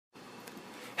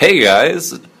Hey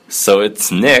guys, so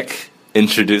it's Nick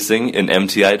introducing an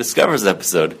MTI Discovers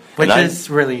episode. Which is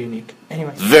really unique.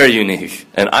 Anyway. Very unique.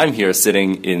 And I'm here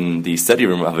sitting in the study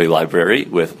room of a library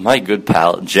with my good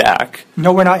pal, Jack.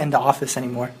 No, we're not in the office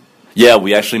anymore. Yeah,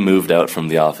 we actually moved out from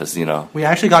the office, We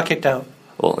actually got kicked out.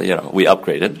 Well, we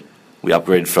upgraded. We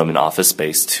upgraded from an office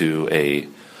space to a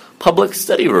public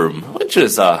study room, which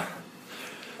is,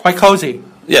 quite cozy.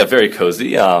 Yeah, very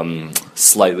cozy.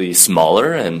 Slightly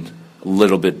smaller and a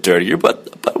little bit dirtier,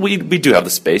 but we do have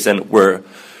the space, and we're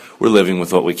living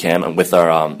with what we can, and with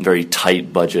our very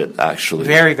tight budget, actually.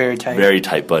 Very, very tight. Very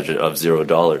tight budget of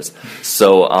 $0.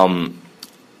 So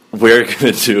we're going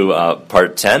to do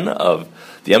part 10 of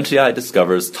the MTI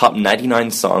Discovers Top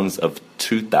 99 Songs of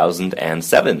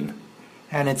 2007.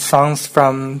 And it's songs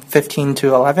from 15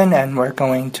 to 11, and we're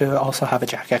going to also have a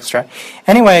Jack Extra.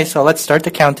 Anyway, so let's start the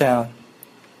countdown.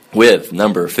 With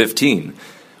number 15,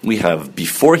 we have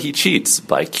Before He Cheats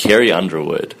by Carrie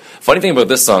Underwood. Funny thing about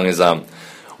this song is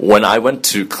when I went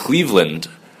to Cleveland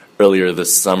earlier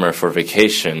this summer for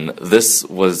vacation,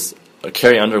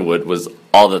 Carrie Underwood was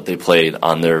all that they played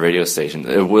on their radio station.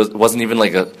 It wasn't even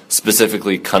like a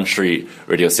specifically country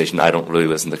radio station. I don't really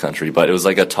listen to country, but it was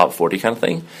like a top 40 kind of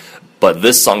thing. But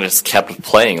this song just kept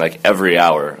playing like every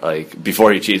hour. Like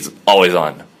Before He Cheats, always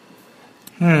on.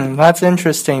 That's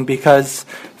interesting because,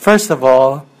 first of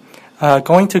all,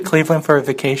 going to Cleveland for a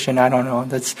vacation, I don't know.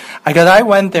 Because I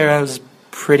went there and it was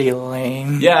pretty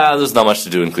lame. Yeah, there's not much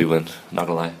to do in Cleveland, not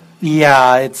gonna lie.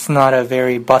 Yeah, it's not a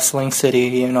very bustling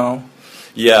city,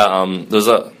 Yeah,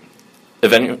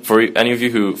 for any of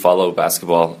you who follow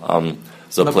basketball,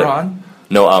 there's a LeBron?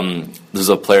 There's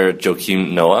a player,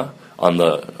 Joakim Noah,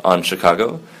 on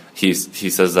Chicago. He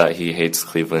says that he hates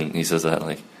Cleveland. He says that,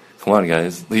 like, come on,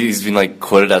 guys. He's been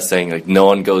quoted as saying, like, no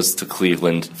one goes to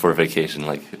Cleveland for a vacation.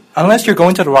 Unless you're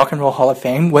going to the Rock and Roll Hall of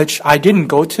Fame, which I didn't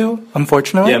go to,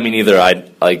 unfortunately. Yeah, me neither.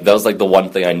 That was the one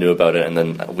thing I knew about it, and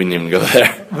then we didn't even go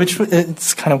there. Which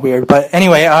it's kind of weird, but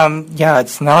anyway,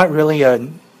 it's not really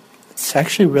it's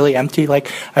actually really empty.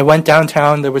 I went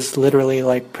downtown, there was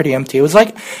literally pretty empty. It was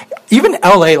even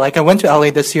LA. I went to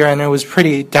LA this year, and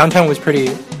downtown was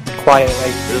pretty quiet.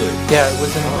 Really? Yeah, it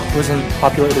wasn't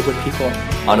populated with people.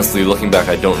 Honestly, looking back,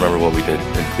 I don't remember what we did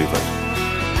in Cleveland.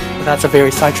 But that's a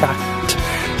very sidetracked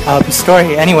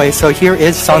story. Anyway, so here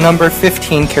is song number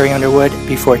 15, Carrie Underwood,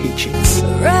 Before He Cheats.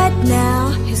 Right now,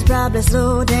 he's probably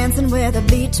slow dancing with a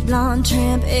bleach blonde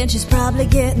tramp, and she's probably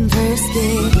getting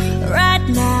thirsty. Right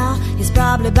now, he's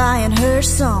probably buying her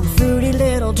some fruity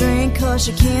little drink, 'cause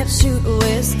she can't shoot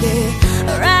whiskey.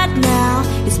 Right now,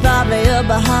 he's probably up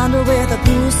behind her with a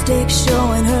pool stick,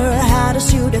 showing her how to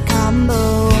shoot a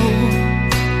combo.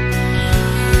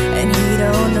 And he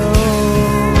don't know.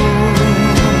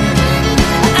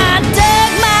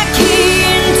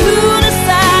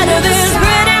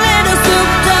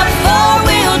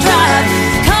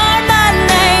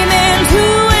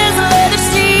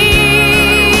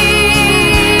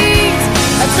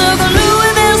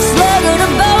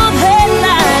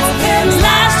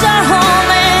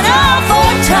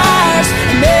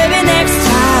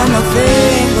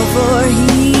 Before he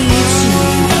cheats.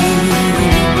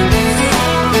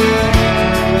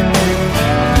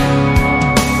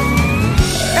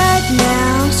 Right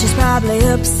now, she's probably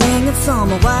up singing some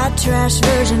white trash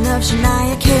version of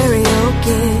Shania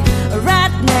karaoke.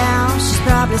 Right now, she's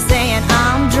probably saying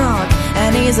I'm drunk,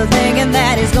 and he's thinking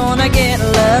that he's gonna get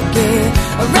lucky.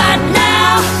 Right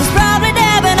now, he's probably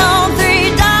dabbing on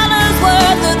 $3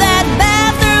 worth of that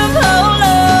bathroom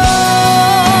polo.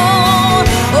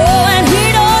 Oh, and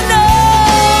he don't know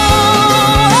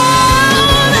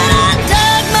that I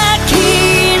dug my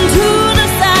key into the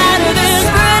side of this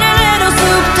pretty little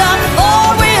souped-up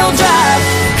four-wheel drive,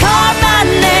 carved my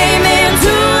name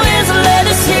into his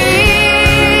leather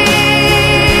seats.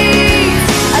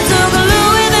 I took a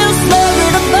Louisville slugger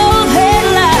to both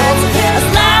headlights, I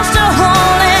slashed a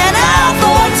hole in all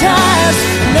four tires.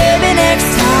 Maybe next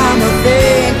time I'll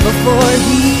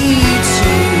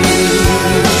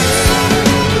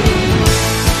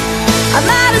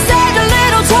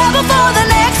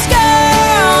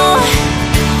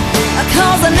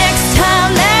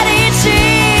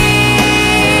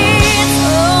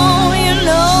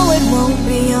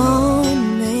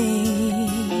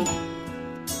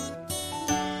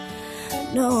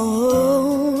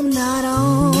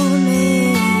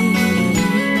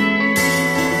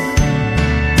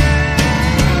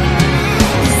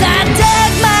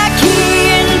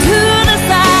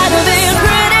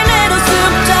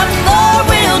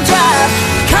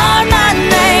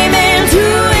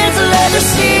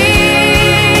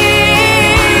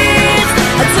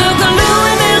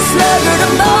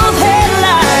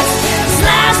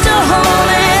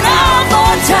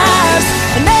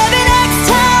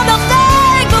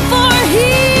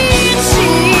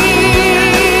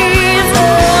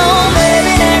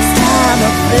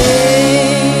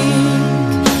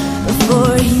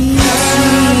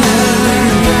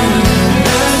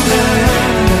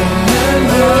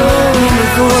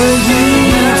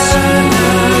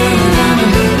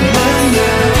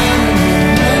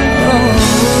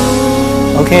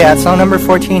Okay, at song number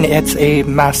 14, it's a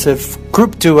massive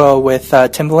group duo with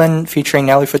Timbaland featuring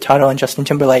Nelly Furtado and Justin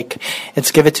Timberlake.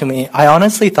 It's Give It To Me. I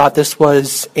honestly thought this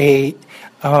was a...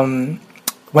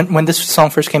 when this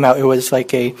song first came out, it was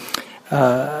like a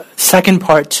second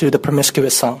part to the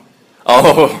Promiscuous song.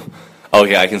 Oh,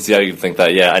 okay, I can see how you think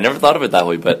that. Yeah, I never thought of it that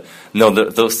way, but no,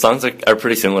 those songs are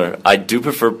pretty similar. I do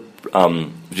prefer...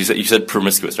 you said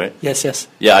Promiscuous, right? Yes, yes.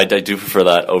 Yeah, I do prefer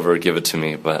that over Give It To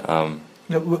Me, but...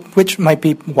 Which might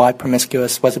be why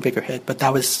Promiscuous was a bigger hit, but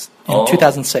that was in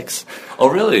 2006. Oh,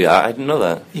 really? I didn't know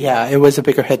that. Yeah, it was a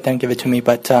bigger hit than Give It To Me,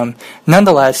 but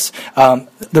nonetheless,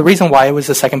 the reason why it was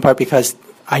the second part, because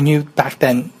I knew back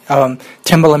then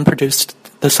Timbaland produced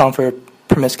the song for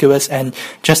Promiscuous, and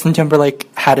Justin Timberlake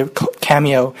had a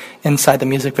cameo inside the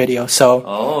music video,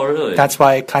 so really? That's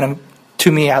why it kind of,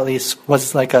 to me at least,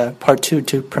 was like a part two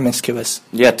to Promiscuous.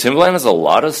 Yeah, Timbaland has a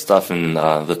lot of stuff in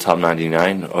the top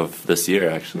 99 of this year,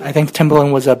 actually. I think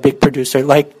Timbaland was a big producer,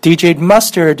 like DJ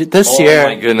Mustard this year. Oh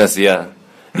my goodness, yeah.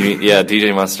 Yeah,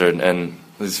 DJ Mustard, and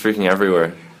he's freaking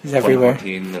everywhere. He's everywhere.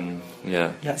 And,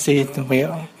 yeah. Yeah, see,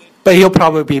 but he'll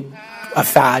probably be a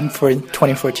fad for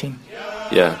 2014.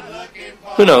 Yeah.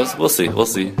 Who knows? We'll see. We'll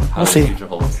see how the future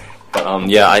holds. But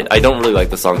yeah, I don't really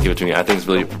like the song Give It To Me. I think it's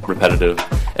really repetitive,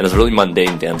 and it's a really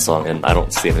mundane dance song, and I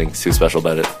don't see anything too special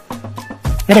about it.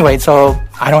 Anyway, so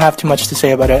I don't have too much to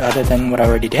say about it other than what I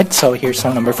already did. So here's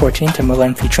song number 14,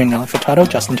 Timbaland featuring Nelly Furtado,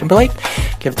 Justin Timberlake,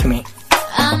 Give It To Me.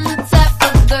 I'm the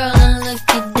type of girl and look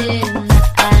you dead in the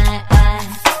eye.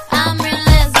 I'm real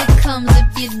as it comes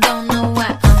if you don't know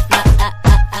why I'm fly.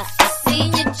 I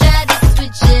seen you try to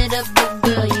switch it up, but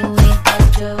girl, you ain't that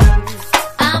dope.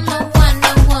 I'm the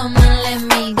Wonder Woman, let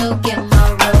me go get my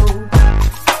robe.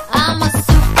 I'm a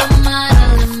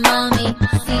supermodel and mommy,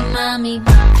 see mommy.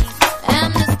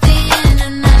 Amnesty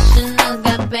International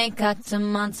got Bangkok to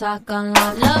Montauk on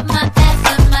lock. Love my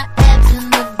ass and my abs in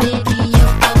the video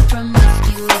for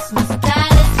Promiscuous. My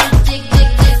style is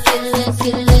ridiculous,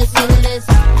 ridiculous.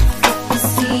 If you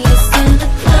see us in the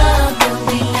club, then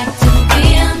we like to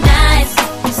feel nice.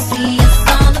 If you see us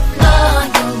on the floor,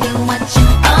 you'll be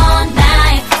watching all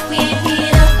night. We ain't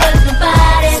here to hurt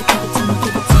nobody. So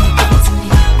give it to me, give it to me,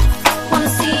 give it to me. Wanna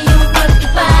see you work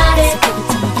your body.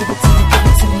 So give it to me, give it to me, give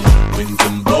it to me. When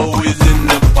Timbo is in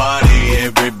the party,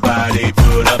 everybody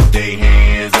put up their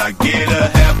hands. I get a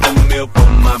half a meal for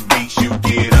my beats, you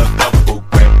get a couple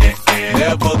grand.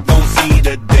 Never gon' see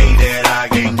the day that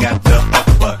I ain't got the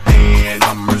upper hand.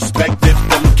 I'm respected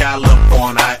from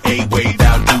California, way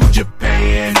down to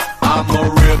Japan. I'm a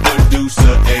real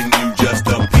producer and you just a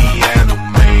piano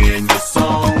man. Your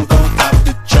songs don't top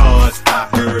the charts, I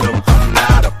heard them, I'm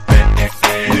not a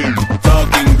fan.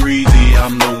 Talking greasy,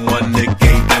 I'm the one that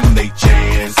gave them they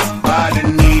chance. Somebody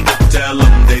need to tell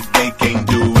them that they can't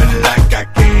do it like I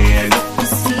can. You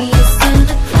see us in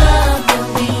the club, then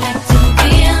we like to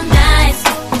feel nice.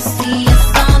 If you see us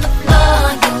on the floor,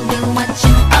 you'll be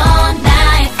watching all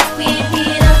night. We ain't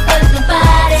here to hurt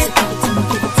nobody. So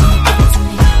give it to me, give it to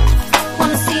me, give it to me.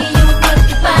 Wanna see you work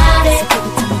your body.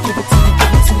 So give it to me, give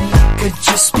it to me, give it to me. Could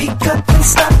you speak up and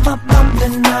stop my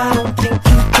mumbling? I don't think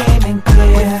you came in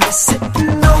clear. When you're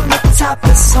sitting on the top,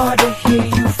 it's hard to hear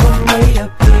you from way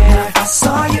up here. I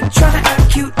saw you trying to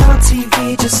act cute on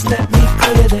TV, just let me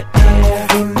clear the air.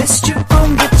 We missed you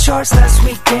on the charts last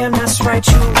week, damn, that's right,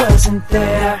 you wasn't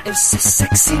there. If so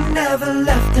sexy never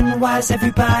left, then why's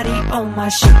everybody on my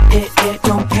shit?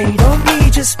 Don't hate on me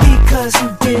just because you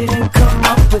didn't come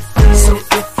up with it. So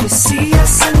if you see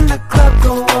us in the club,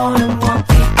 go on and walk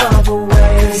the other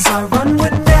way. 'Cause our run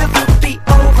would never be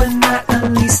over, not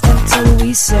at least until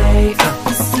we say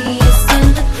You see us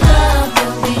in the club,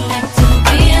 then we like to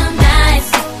feel nice.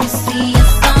 If you see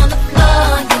us on the floor,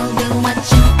 you'll be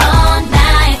watching all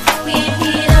night. We ain't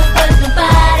here to hurt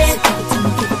nobody. So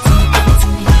give it to me, give it to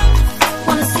me, give it to me.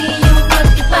 Wanna see you work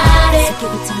your body. So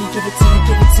give it to me, give it to me,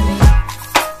 give it to me.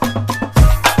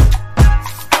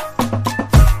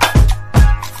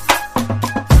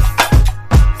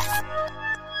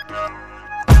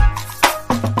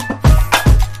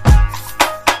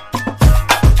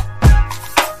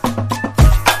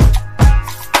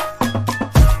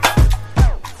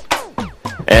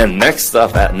 And next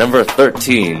up at number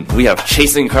 13, we have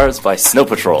Chasing Cars by Snow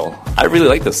Patrol. I really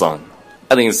like this song.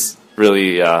 I think it's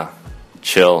really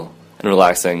chill and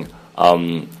relaxing.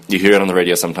 You hear it on the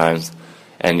radio sometimes,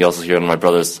 and you also hear it on my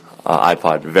brother's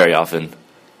iPod very often.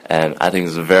 And I think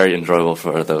it's very enjoyable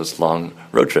for those long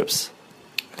road trips.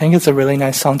 I think it's a really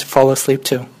nice song to fall asleep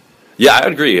to. Yeah, I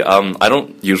agree. I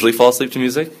don't usually fall asleep to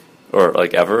music, or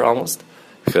like ever almost,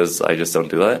 because I just don't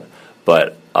do that.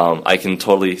 But I can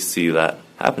totally see that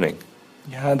happening.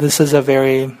 Yeah, this is a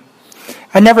very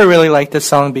I never really liked this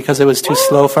song because it was too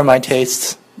slow for my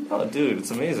tastes. Oh, dude,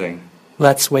 it's amazing.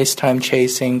 Let's waste time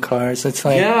chasing cars. It's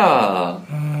like, Yeah.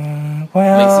 Makes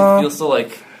well, you feel so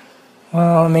like.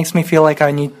 well, it makes me feel like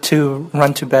I need to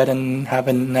run to bed and have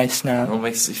a nice nap. It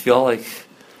makes you feel like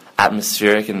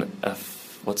atmospheric and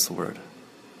what's the word?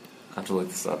 I have to look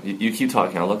this up. You keep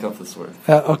talking. I'll look up this word.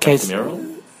 Okay, Ephemeral?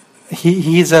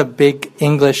 he's a big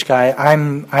English guy.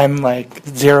 I'm like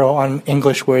 0 on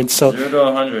English words, so 0 to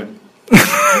 100.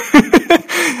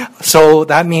 so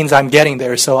that means I'm getting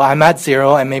there. So I'm at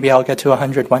 0, and maybe I'll get to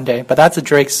 100 one day. But that's a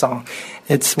Drake song.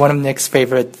 It's one of Nick's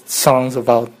favorite songs of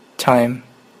all time.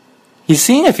 He's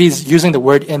seeing if he's using the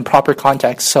word in proper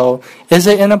context. So is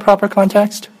it in a proper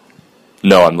context?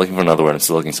 No, I'm looking for another word. I'm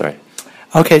still looking. Sorry.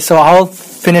 Okay, so I'll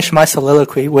finish my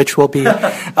soliloquy, which will be.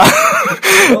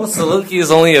 No, soliloquy is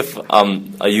only if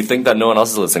you think that no one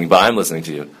else is listening, but I'm listening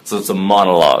to you. So it's a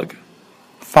monologue.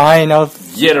 Fine.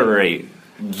 Iterate.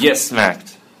 Get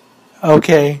smacked.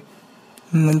 Okay.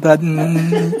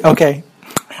 Okay.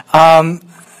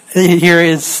 Here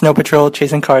is Snow Patrol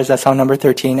Chasing Cars. That's song number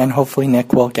 13, and hopefully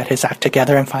Nick will get his act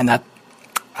together and find that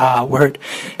word.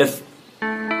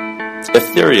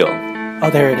 Ethereal. Oh,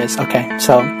 there it is. Okay,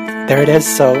 so there it is.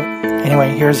 So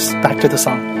anyway, here's back to the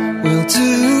song. We'll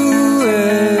do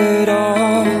it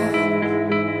all,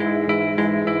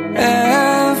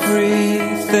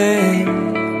 everything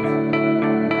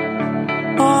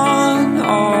on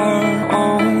our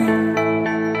own.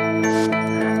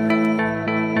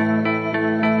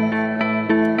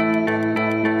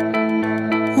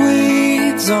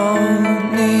 We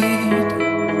don't need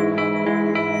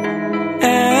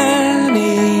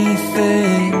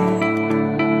anything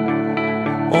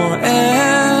or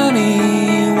anyone.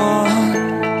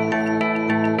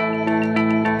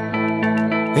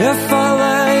 If I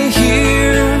lay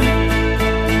here,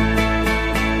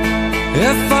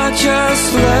 if I just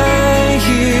lay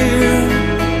here,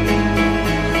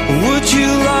 would you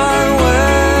lie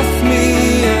with me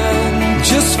and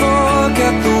just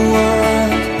forget the world?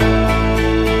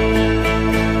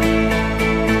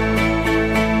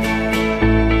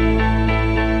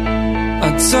 I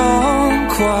don't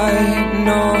quite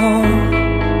know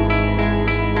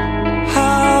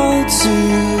how to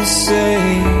say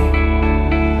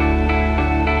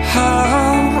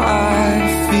how I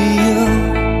feel.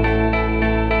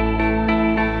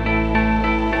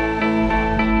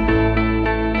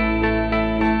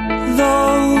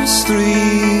 Those 3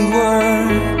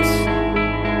 words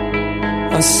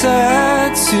are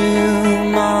said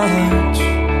too much.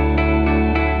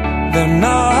 They're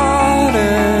not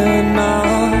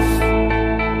enough.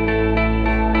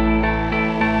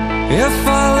 If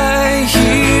I lay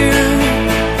here,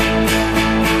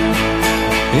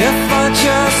 if I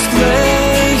just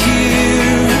lay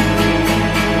here,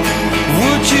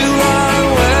 would you lie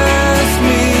with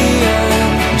me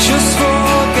and just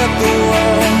forget the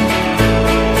world?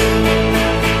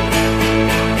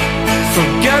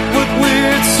 Forget what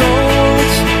we're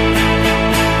told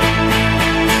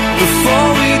before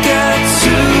we get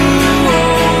too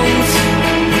old.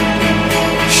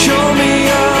 Show me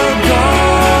a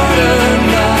garden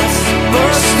that's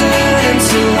bursting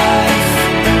into life.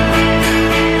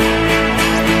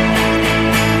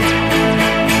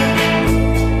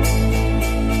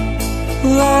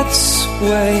 Let's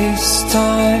waste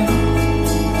time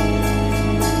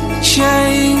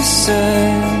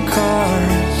chasing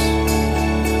cars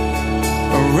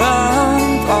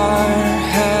around our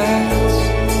heads.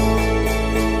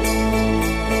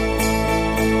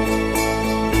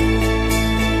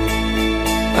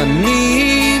 I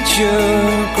need your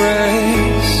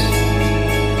grace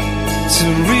to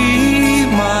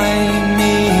remind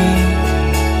me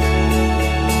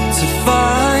to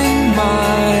find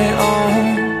my own.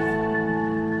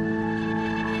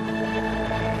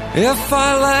 If I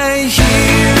lay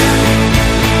here,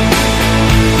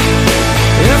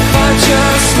 if I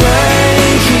just lay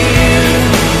here,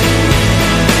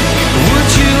 would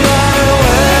you lie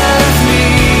with me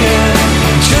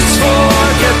and just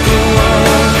forget the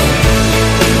world?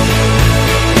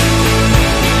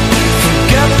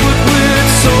 Forget what we're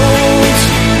told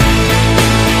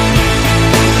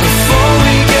before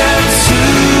we get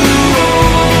too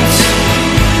old.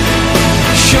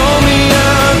 Show me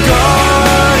a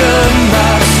garden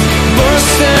that's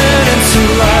bursting into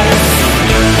life.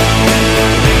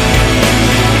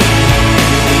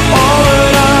 All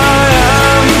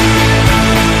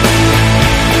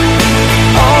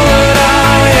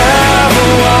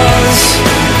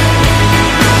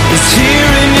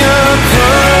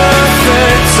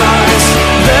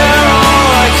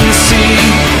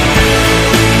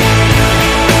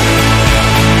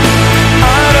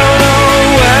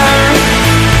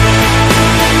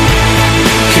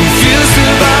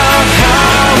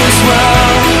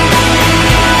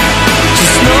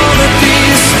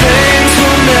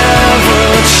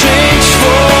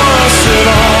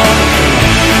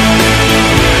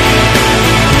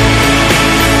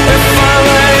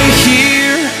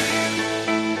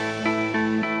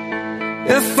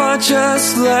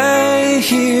just lay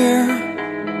here?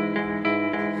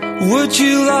 Would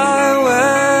you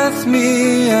lie with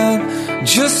me and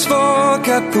just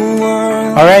forget the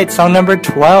world? All right, song number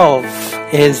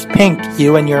 12 is Pink,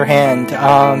 You in Your Hand.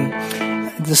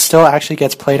 This still actually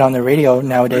gets played on the radio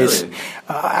nowadays.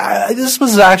 Really? This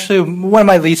was actually one of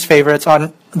my least favorites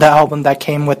on the album that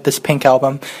came with this Pink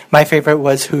album. My favorite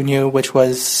was Who Knew, which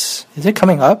was... Is it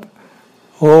coming up?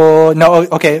 Oh, no,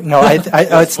 okay, no,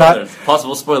 it's not.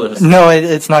 Possible spoilers. No,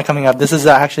 it's not coming up. This is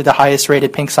actually the highest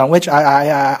rated Pink song, which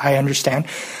I understand.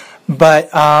 But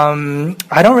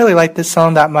I don't really like this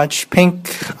song that much.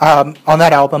 Pink, on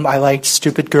that album, I liked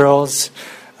Stupid Girls.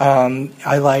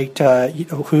 I liked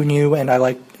Who Knew, and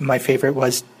my favorite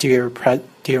was Dear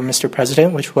Mr.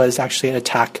 President, which was actually an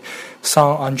attack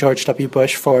song on George W.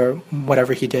 Bush for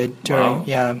whatever he did during. Wow.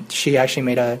 Yeah, she actually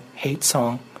made a hate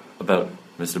song. About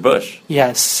Mr. Bush.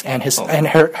 Yes, and and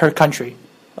her country.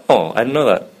 Oh, I didn't know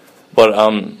that. But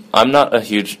I'm not a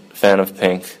huge fan of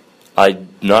Pink. I'm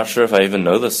not sure if I even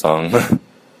know this song.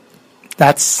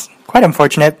 That's quite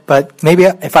unfortunate, but maybe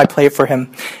if I play it for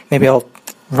him, maybe I'll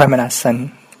reminisce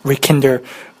and rekindle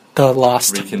the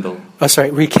lost.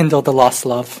 Rekindle the lost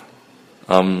love.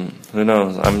 Who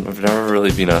knows? I've never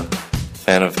really been a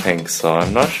fan of Pink, so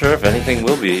I'm not sure if anything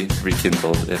will be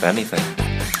rekindled, if anything.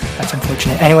 That's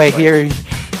unfortunate. Anyway, here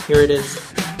it is.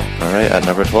 All right, at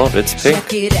number 12, it's Pink.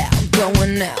 Check it out,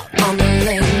 going out on a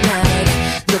late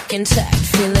night, looking tight,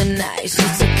 feeling nice.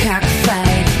 It's a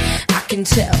cockfight. I can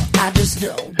tell, I just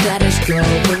know that it's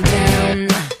going down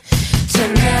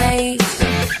tonight.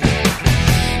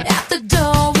 At the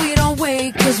door, we don't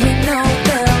wait 'cause we know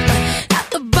them. At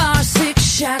the bar, 6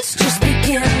 shots just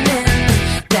beginning.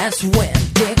 That's when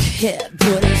Dick hit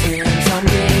put his hands on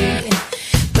me.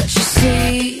 But you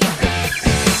see,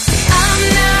 I'm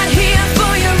not here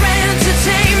for your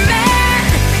entertainment.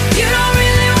 You don't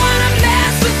really wanna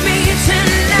mess with me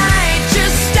tonight.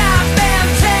 Just stop and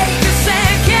take a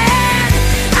second.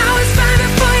 I was fine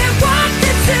before you walked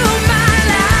into my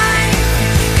life.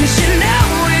 'Cause you know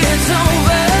it's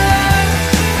over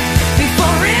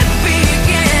before it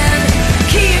began.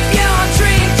 Keep your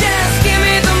drink, just give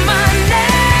me the money.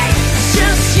 It's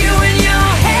just you and your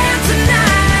hand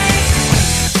tonight.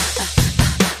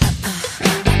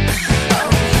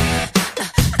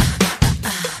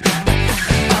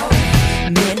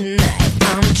 Midnight,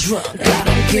 I'm drunk, I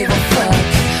don't give a fuck.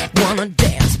 Wanna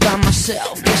dance by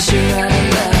myself, guess you're out of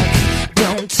luck.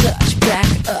 Don't touch, back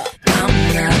up, I'm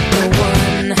not the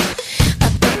one.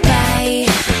 Bye.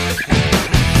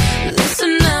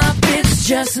 Listen up, it's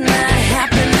just not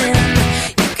happening.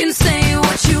 You can say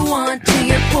what you want to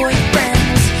your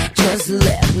boyfriends. Just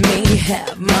let me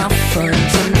have my fun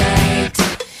tonight.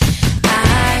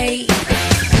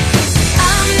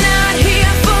 I'm not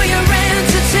here for your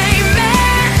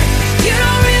entertainment. You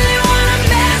don't really wanna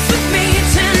mess with me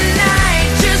tonight.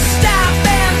 Just stop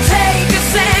and take a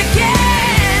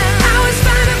second. I was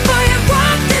fine before you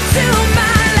walked into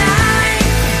my life.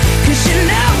 'Cause you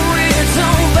know it's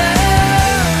over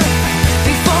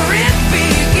before it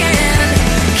began.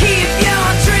 Keep your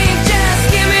drink, just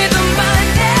give me the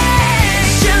money.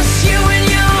 It's just you and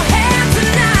your hand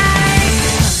tonight.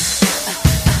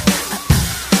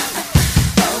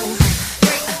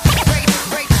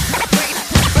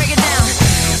 Break it down.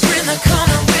 We're in the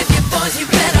corner with your boys, you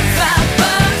better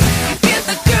 $5. You get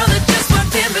the girl that just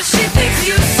walked in, but she thinks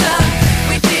you suck.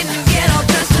 We didn't get all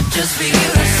dressed up just for you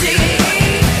to see.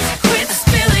 Quit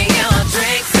spilling your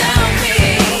drinks on me,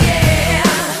 yeah.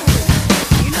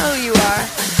 You know who you are.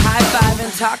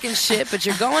 High-fiving, talking shit, but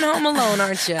you're going home alone,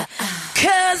 aren't you?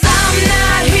 'Cause I'm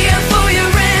not here for your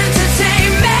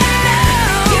entertainment.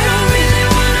 You don't really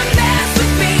wanna mess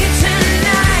with me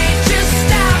tonight. Just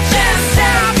stop and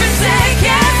take a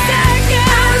second.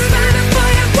 I was fine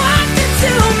before you walked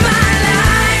into my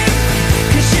life.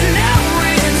 'Cause you know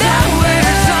it's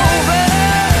over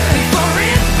before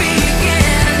it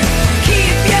began.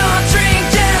 Keep your drink,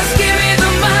 just give me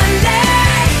the money.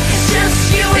 It's just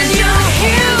you and your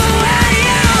hand.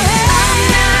 I'm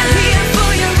not here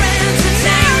for your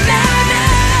entertainment.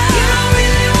 You don't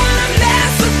really wanna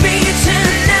mess with me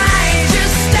tonight.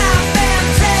 Just stop and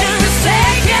take a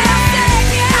second.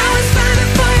 I was fine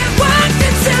before you walked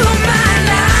into my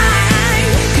life.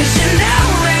 'Cause you know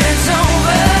it's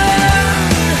over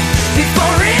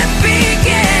before it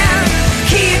began.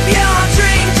 Keep your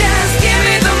drink, just give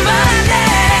me the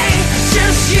money.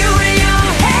 Just you and your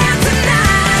hand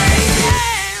tonight.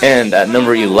 And at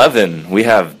number 11, we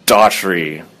have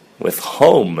Daughtry with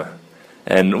Home.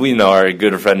 And we know our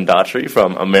good friend Daughtry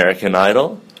from American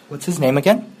Idol. What's his name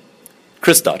again?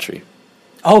 Chris Daughtry.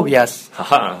 Oh, yes.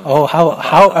 Haha. Oh,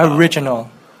 how original.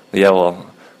 Yeah,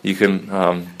 well, you can.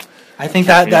 I think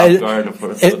catch that me off guard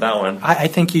with that one. I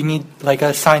think you need like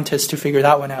a scientist to figure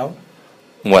that one out.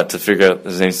 What, to figure out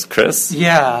his name's Chris?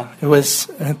 Yeah, it was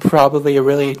probably a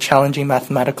really challenging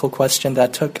mathematical question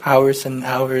that took hours and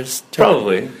hours.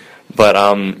 Probably. But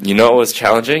you know what was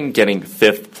challenging? Getting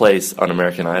 5th place on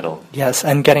American Idol. Yes,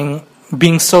 and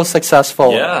being so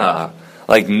successful. Yeah.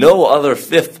 Like no other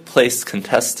 5th place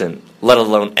contestant, let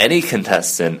alone any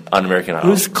contestant on American Idol.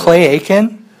 Who's Clay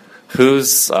Aiken?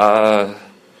 Who's Adam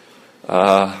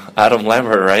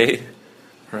Lambert, right?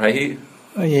 Right?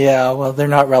 Yeah, well, they're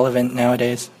not relevant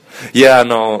nowadays. Yeah,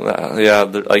 no,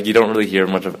 like you don't really hear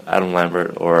much of Adam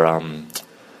Lambert or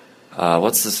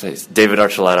what's his face? David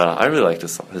Archuleta. I really liked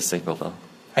his single though.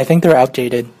 I think they're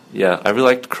outdated. Yeah, I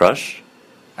really liked Crush.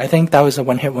 I think that was a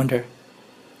one-hit wonder.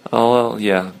 Oh well,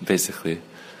 yeah, basically.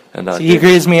 And So he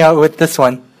agrees me out with this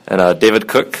one. And David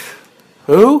Cook.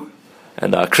 Who?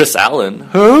 And Chris Allen.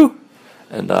 Who?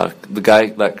 And the guy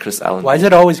that Chris Allen. Why is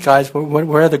it always guys?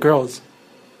 Where are the girls?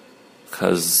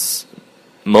 Because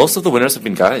most of the winners have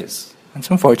been guys.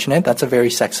 That's unfortunate. That's a very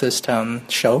sexist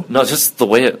show. No, just the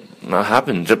way it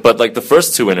happened. But like the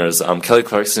first 2 winners, Kelly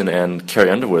Clarkson and Carrie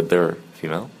Underwood, they're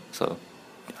female. So.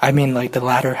 I mean, like the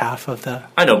latter half of the.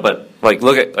 I know, but like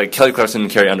look at like Kelly Clarkson and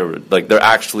Carrie Underwood. Like they're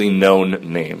actually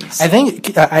known names. I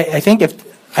think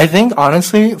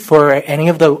honestly, for any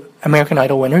of the American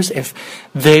Idol winners, if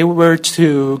they were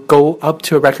to go up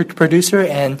to a record producer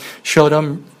and show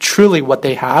them truly what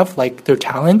they have, like their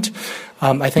talent,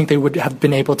 I think they would have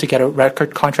been able to get a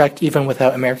record contract even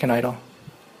without American Idol.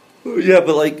 Yeah,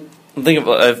 but like think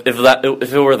about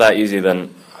if it were that easy,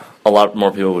 then a lot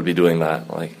more people would be doing that.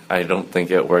 Like I don't think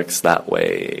it works that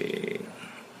way.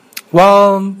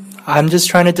 Well, I'm just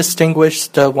trying to distinguish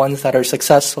the ones that are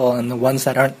successful and the ones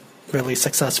that aren't really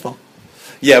successful.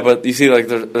 Yeah, but you see, like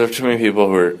there are too many people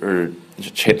who are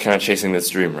kind of chasing this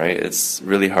dream, right? It's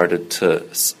really hard to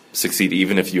succeed,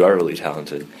 even if you are really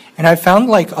talented. And I found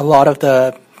like a lot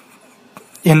of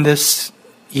in this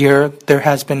year, there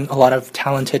has been a lot of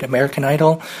talented American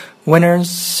Idol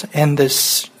winners in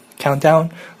this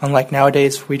countdown. Unlike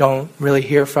nowadays, we don't really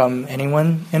hear from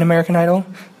anyone in American Idol.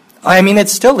 I mean, it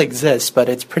still exists, but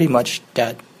it's pretty much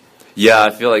dead. Yeah,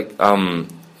 I feel like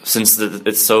since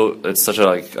it's such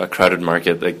a crowded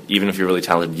market, like even if you're really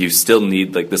talented, you still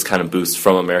need like this kind of boost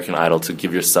from American Idol to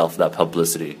give yourself that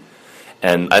publicity.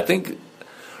 And I think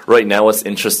right now what's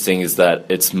interesting is that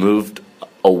it's moved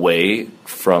away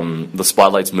from the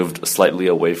spotlight's moved slightly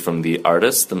away from the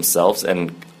artists themselves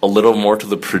and a little more to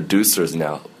the producers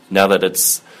now. Now that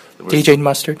it's DJ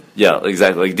Mustard. Yeah,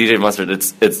 exactly. Like DJ Mustard,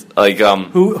 it's like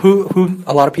who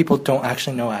a lot of people don't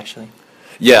actually know actually.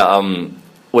 Yeah,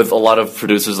 with a lot of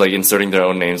producers like inserting their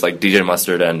own names, like DJ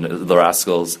Mustard and the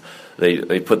Rascals,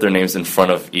 they put their names in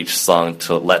front of each song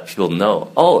to let people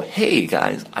know. Oh, hey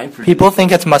guys, I produced. People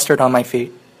think it's mustard on my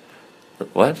feet.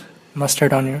 What?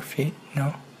 Mustard on your feet?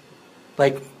 No.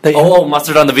 Like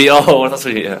mustard on the beat. Oh, that's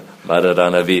what. Yeah, mustard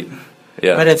on the beat.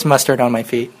 Yeah. But it's mustard on my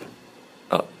feet.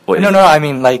 Oh, wait. No. I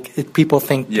mean, like people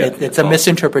think it's a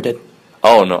misinterpreted.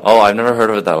 Oh no. Oh, I've never heard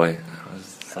of it that way.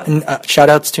 And, shout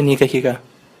outs to Nika Higa.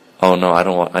 Oh no, I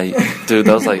don't want. Dude,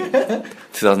 that was like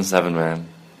 2007, man.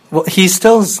 Well, he's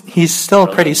still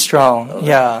pretty strong.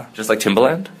 Yeah. Just like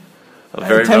Timbaland.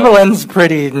 Timbaland's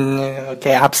pretty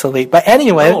okay, obsolete. But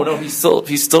anyway. No, he's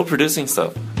still producing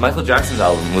stuff. Michael Jackson's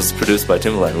album was produced by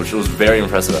Timbaland, which was very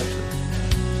impressive actually.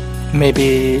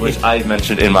 Maybe. Which I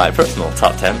mentioned in my personal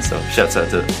top 10. So shouts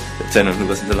out to anyone who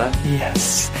listened to that.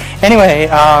 Yes. Anyway,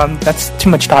 that's too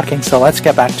much talking. So let's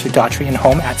get back to Daughtry and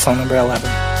Home at song number 11.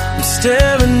 I'm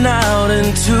staring out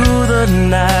into the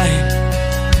night,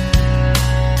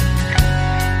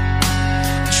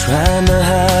 trying to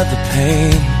hide the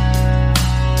pain.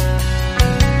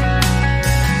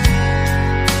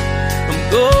 I'm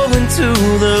going to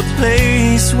the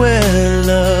place where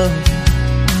love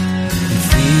and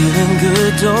feeling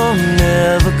good don't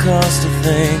never cost a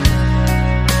thing.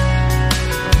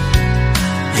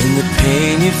 And the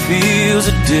pain you feel's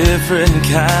a different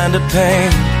kind of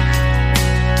pain.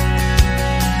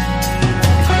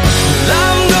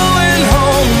 I'm going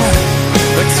home,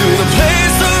 back to the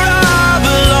place where I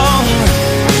belong,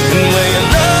 and where your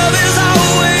love has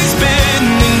always been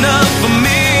enough for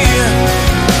me.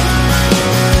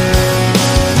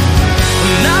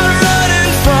 I'm not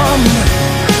running from,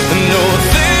 no, I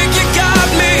think you got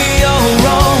me all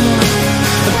wrong.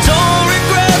 I don't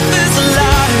regret this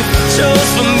life I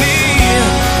chose for me.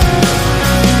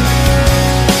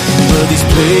 But these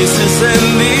places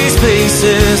and these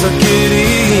places are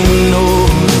getting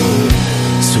old,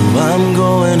 so I'm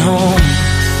going home.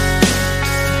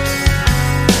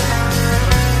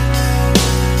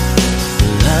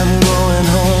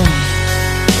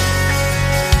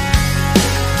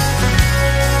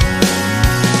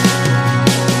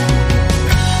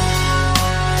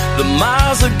 The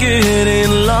miles are getting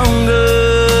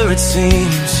longer, it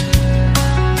seems.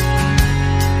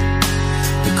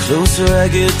 The closer I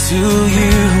get to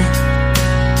you.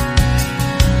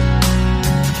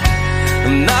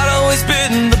 I've not always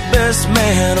been the best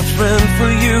man, a friend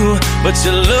for you, but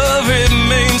your love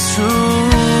remains true.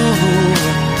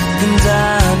 And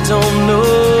I don't know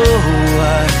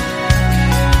why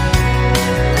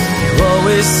you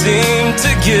always seem to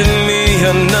give me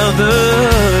another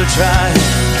try.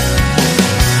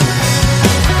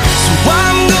 So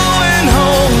I'm going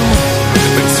home,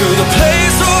 back to the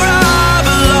place where I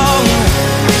belong,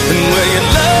 and where your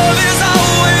love has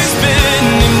always been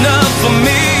enough for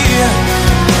me.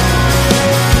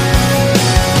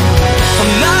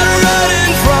 I'm not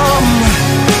running from,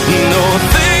 no, I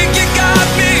think you got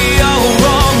me all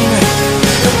wrong.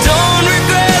 I don't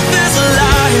regret this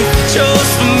life you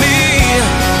chose for me.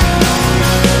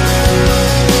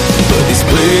 But these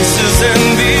places and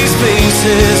these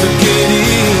places are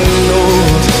getting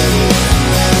old.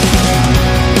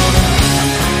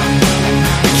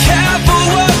 Be careful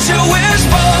what you wish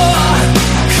for,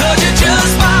 'cause you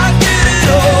just might get it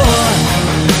all.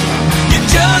 You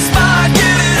just might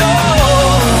get it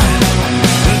all,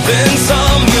 and then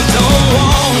some you don't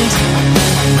want.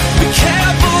 Be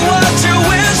careful what you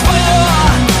wish for,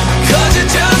 'cause you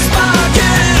just might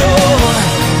get it all.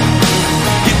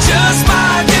 You just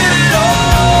might get it all,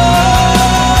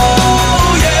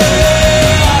 yeah.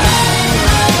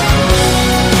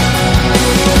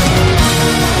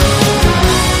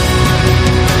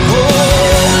 Oh,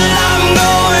 I'm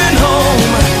going home,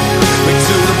 back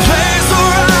to the place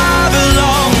where I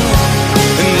belong,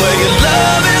 and where your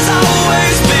love has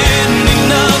always been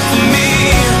enough for me.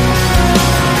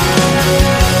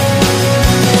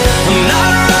 I'm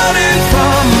not running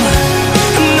from,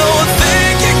 no, I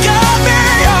think you got me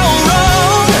all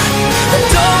wrong. I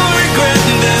don't regret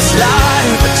this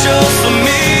life I chose for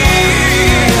me.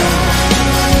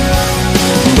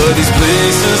 But these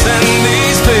places and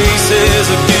these faces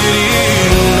are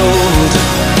getting old.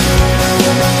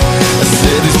 I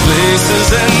said these places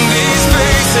and these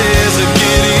faces are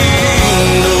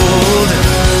getting old.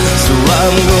 So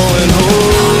I'm going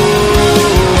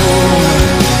home.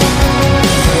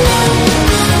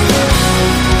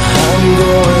 I'm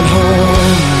going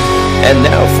home. And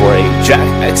now for a Jack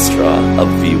Extra of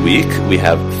the week, we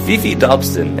have Fifi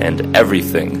Dobson and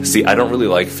Everything. See, I don't really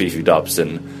like Fifi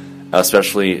Dobson,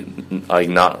 especially like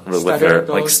not with Stutter, her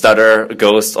like Ghost. Stutter,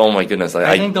 Ghost. Oh my goodness!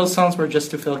 I think those songs were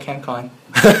just to fill CanCon.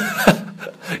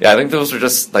 Yeah, I think those were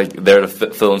just like there to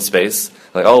fill in space.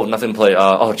 Like, oh, nothing to play.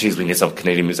 Oh, geez, we need some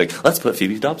Canadian music. Let's put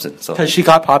Phoebe Dobson. So Because she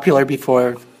got popular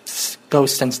before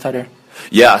Ghost and Stutter.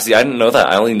 yeah, see, I didn't know that.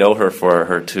 I only know her for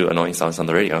her two annoying songs on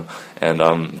the radio. And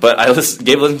but I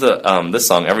gave a listen to this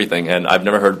song, Everything, and I've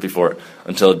never heard it before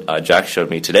until Jack showed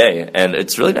me today, and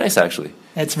it's really nice actually.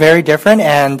 It's very different,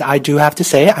 and I do have to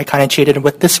say, I kind of cheated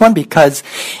with this one because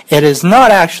it is not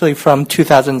actually from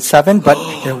 2007, but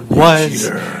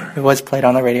it was played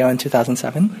on the radio in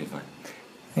 2007.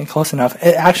 And close enough.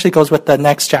 It actually goes with the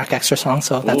next Jack Extra song,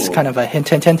 so that's Ooh. kind of a hint.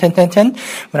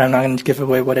 But I'm not going to give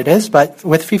away what it is. But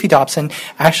with Fifi Dobson,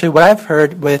 actually, what I've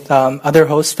heard with other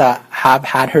hosts that have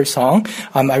had her song,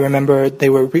 I remember they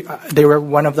were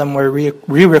one of them were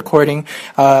re-recording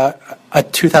a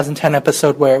 2010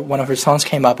 episode where one of her songs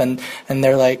came up, and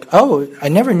they're like, "Oh, I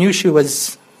never knew she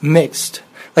was mixed."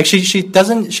 Like she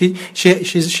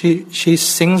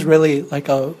sings really like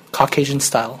a Caucasian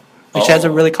style. Like she has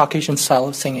a really Caucasian style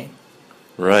of singing.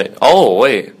 Right. Oh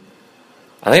wait,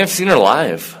 I think I've seen her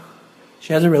live.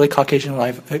 She has a really Caucasian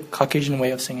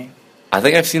way of singing. I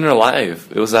think I've seen her live.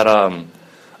 It was at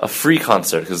a free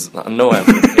concert because no,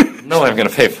 I'm gonna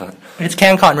pay for it. It's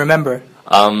CanCon, remember?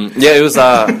 Yeah, it was.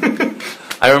 I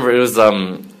remember it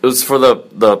was for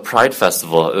the Pride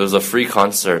Festival. It was a free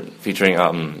concert featuring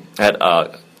had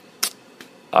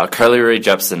Carly Rae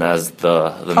Jepsen as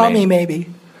the Call main, me maybe.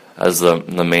 as the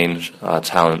main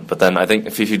talent. But then I think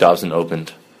Fifi Dobson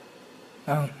opened.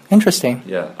 Oh, interesting.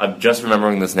 Yeah, I'm just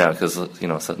remembering this now because it's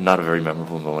not a very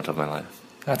memorable moment of my life.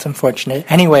 That's unfortunate.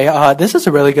 Anyway, this is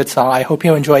a really good song. I hope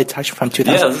you enjoy it. It's actually from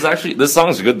 2000. Yeah, this song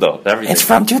is good though. Everything. It's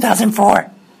from 2004.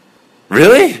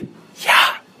 Really?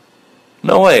 Yeah.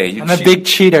 No way. I'm a big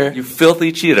cheater. You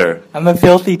filthy cheater. I'm a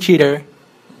filthy cheater.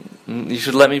 You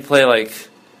should let me play like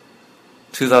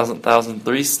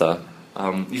 2003 stuff.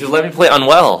 You should let me play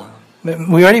Unwell.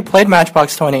 We already played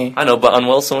Matchbox 20. I know, but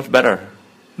Unwell's so much better.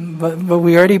 But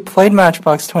we already played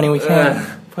Matchbox 20. We can't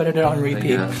put it on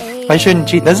repeat. I shouldn't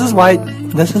cheat. This is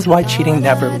why cheating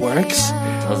never works.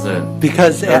 Does it?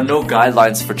 Because There are no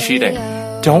guidelines for cheating.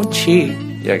 don't cheat.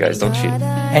 Yeah, guys, don't cheat.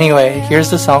 Anyway,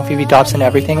 here's the song Phoebe Dobson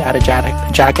Everything at a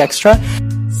Jack Extra.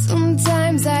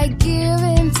 Sometimes I give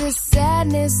in to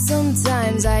sadness,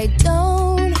 sometimes I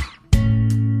don't.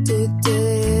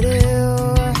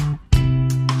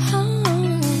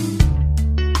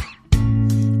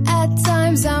 At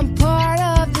times I'm part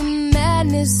of the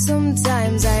madness,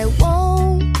 sometimes I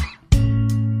won't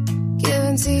give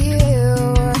in to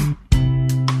you.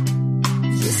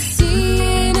 You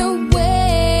see, in a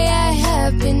way I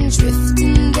have been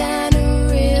drifting down a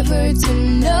river to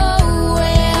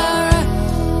nowhere,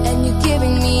 and you're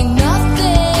giving me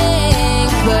nothing.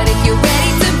 But if you're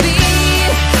ready to be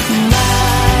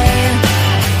my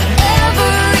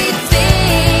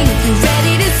everything, if you're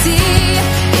ready to see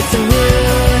it's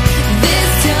real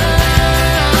this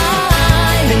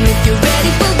time, and if you're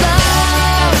ready for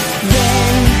love,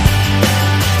 then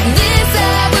this I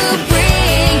will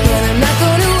bring. But I'm not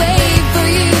gonna wait for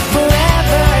you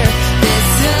forever this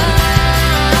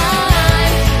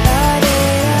time.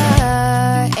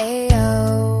 La-dee-da-ayo,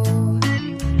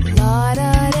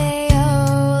 la-da-dee-yo,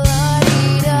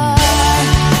 la-dee-da.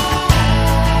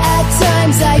 At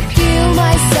times I feel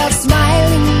myself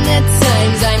smiling, at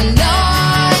times I'm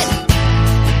not.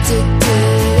 Do-do.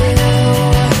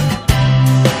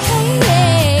 Hey,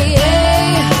 hey,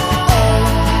 hey. Oh,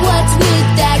 what's with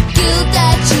that guilt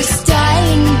that you're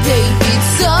styling, baby?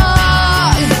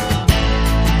 Talk.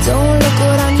 Don't look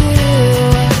what I'm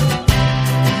doing.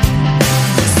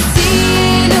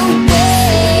 See, in a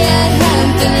way I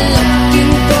have been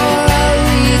looking for a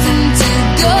reason to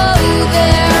go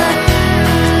there,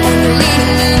 and you're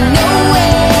leading me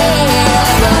nowhere.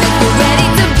 But if you're ready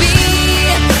to be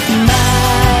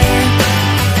my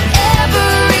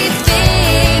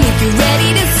everything, if you're ready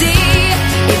to see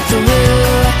it's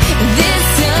real this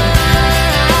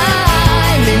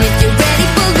time, and if you're ready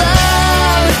for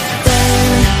love, then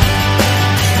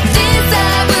this I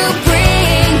will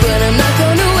bring. But I'm not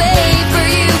gonna wait for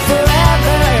you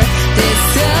forever this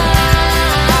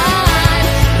time.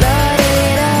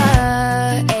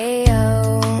 La-dee-da-ayo,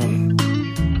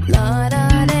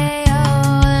 la-da-dee-yo,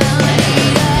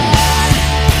 la-dee-da.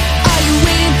 Are you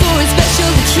waiting for a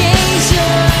special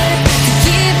occasion to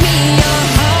give me your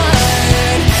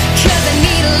heart? 'Cause I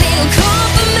need a little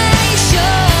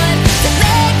confirmation to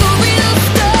make a real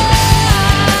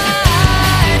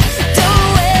start. Don't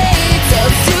wait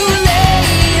till too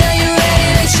late. Are you ready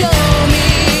to show me?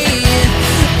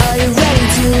 Are you ready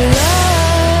to love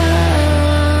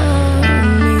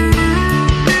me?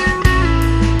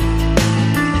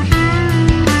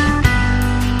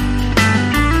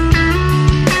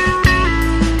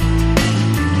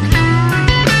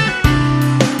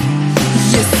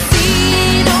 You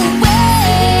see, in a way I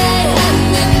have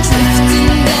been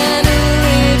drifting down a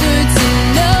river to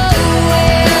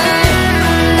nowhere,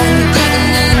 and you're giving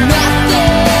me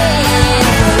nothing.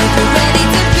 But if you're ready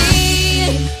to be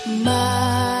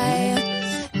my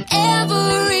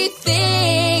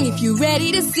everything, if you're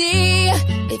ready to see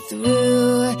it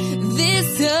through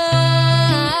this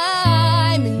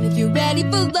time, and if you're ready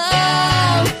for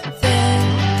love, then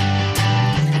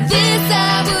this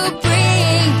I will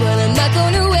bring. But I'm not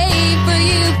gonna wait for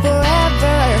you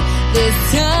forever this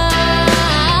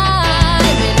time.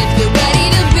 And if you're ready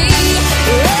to be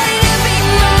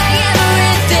my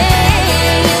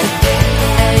everything,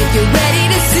 and if you're ready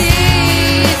to see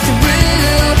it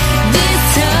through this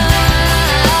time,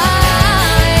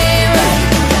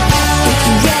 if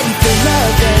you're ready for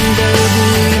love, then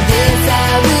baby, this I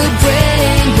will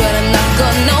bring. But I'm not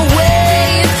gonna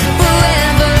wait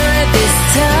forever this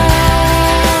time.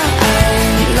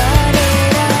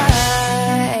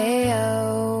 La-dee-da-ayo,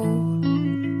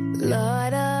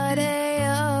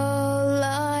 la-da-dee-yo,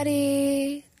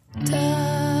 la-dee-da.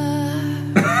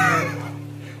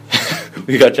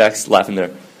 We got Jax laughing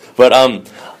there. But I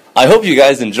hope you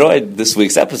guys enjoyed this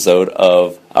week's episode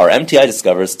of our MTI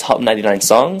Discovers Top 99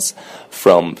 Songs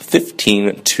from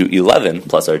 15 to 11,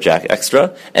 plus our Jack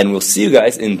Extra. And we'll see you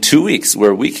guys in 2 weeks,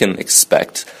 where we can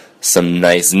expect some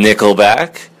nice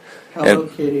Nickelback. Hello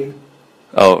Kitty.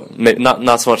 Oh,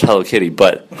 not so much Hello Kitty,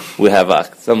 but we have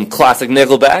some classic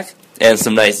Nickelback and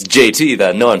some nice JT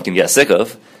that no one can get sick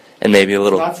of, and maybe a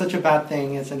little. Not such a bad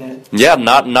thing, isn't it? Yeah,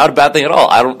 not a bad thing at all.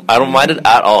 I don't mind it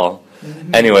at all.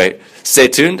 Anyway, stay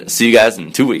tuned. See you guys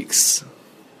in 2 weeks.